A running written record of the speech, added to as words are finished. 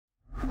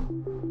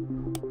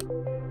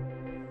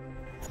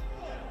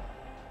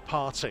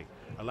Partey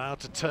allowed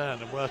to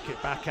turn and work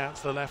it back out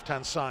to the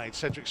left-hand side.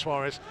 Cedric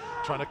Soares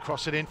trying to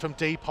cross it in from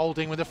deep,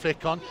 holding with a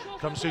flick on.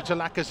 Comes through to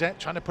Lacazette,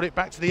 trying to put it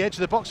back to the edge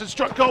of the box and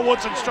struck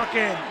goalwards and struck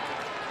in.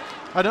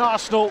 And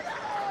Arsenal,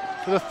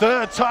 for the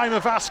third time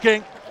of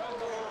asking,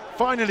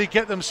 finally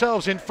get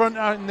themselves in front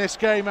out in this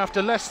game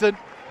after less than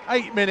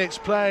 8 minutes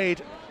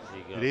played.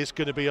 It is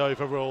going to be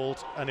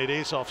overruled and it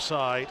is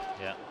offside.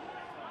 Yeah.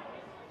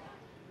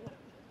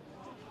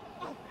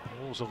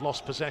 Wolves have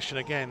lost possession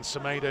again.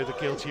 Semedo, the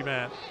guilty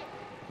man.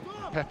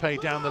 Pepe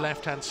down the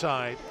left-hand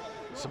side.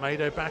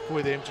 Semedo back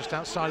with him, just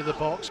outside of the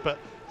box, but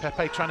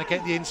Pepe trying to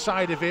get the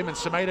inside of him, and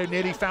Semedo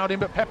nearly fouled him,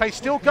 but Pepe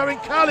still going,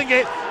 curling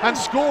it, and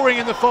scoring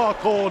in the far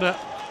corner.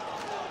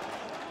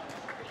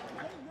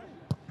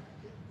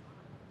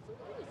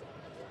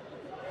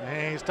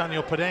 There's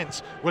Daniel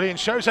Podence. Willian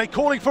Jose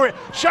calling for it.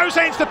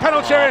 Jose into the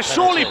penalty area,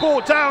 surely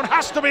brought down.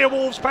 Has to be a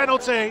Wolves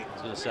penalty. I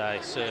was going to say,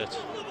 cert.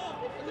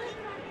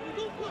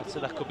 So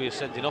that could be a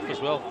sending off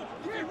as well.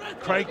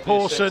 Craig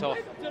Pawson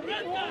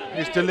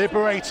is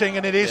deliberating,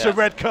 and it is a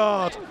red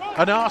card.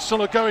 And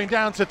Arsenal are going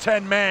down to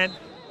 10 men.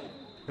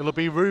 It'll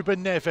be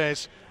Ruben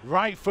Neves,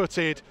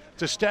 right-footed,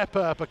 to step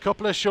up. A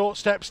couple of short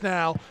steps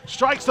now.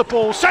 Strikes the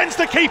ball, sends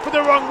the keeper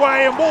the wrong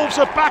way, and Wolves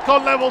are back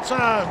on level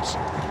terms.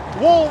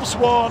 Wolves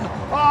won,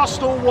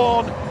 Arsenal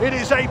won. It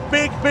is a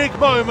big, big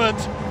moment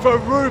for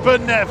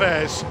Ruben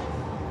Neves.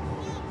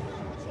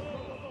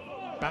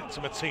 Back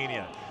to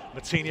Moutinho.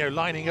 Moutinho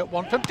lining at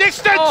one from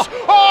distance.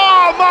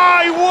 Oh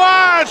my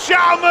word,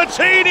 João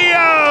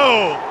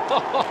Moutinho!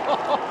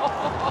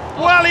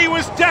 Well, he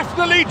was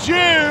definitely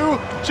due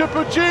to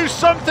produce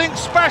something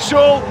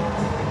special.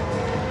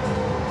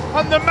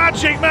 And the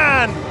magic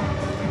man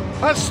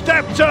has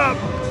stepped up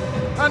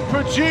and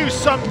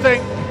produced something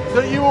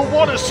that you will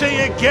want to see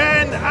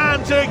again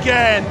and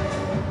again.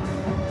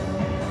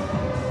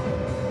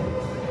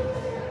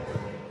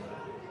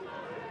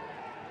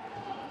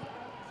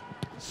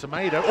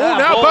 Semedo. Oh,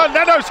 now Bernd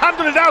Leno's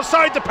handled it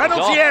outside the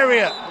penalty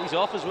area. He's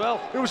off as well.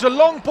 It was a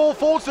long ball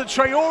forwards that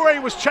Traore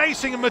was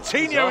chasing, and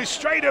Moutinho is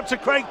straight up to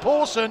Craig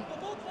Pawson.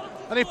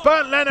 And if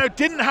Bernd Leno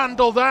didn't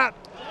handle that,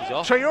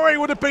 Traore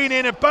would have been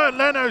in, and Bernd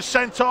Leno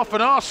sent off,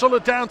 and Arsenal are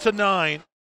down to 9.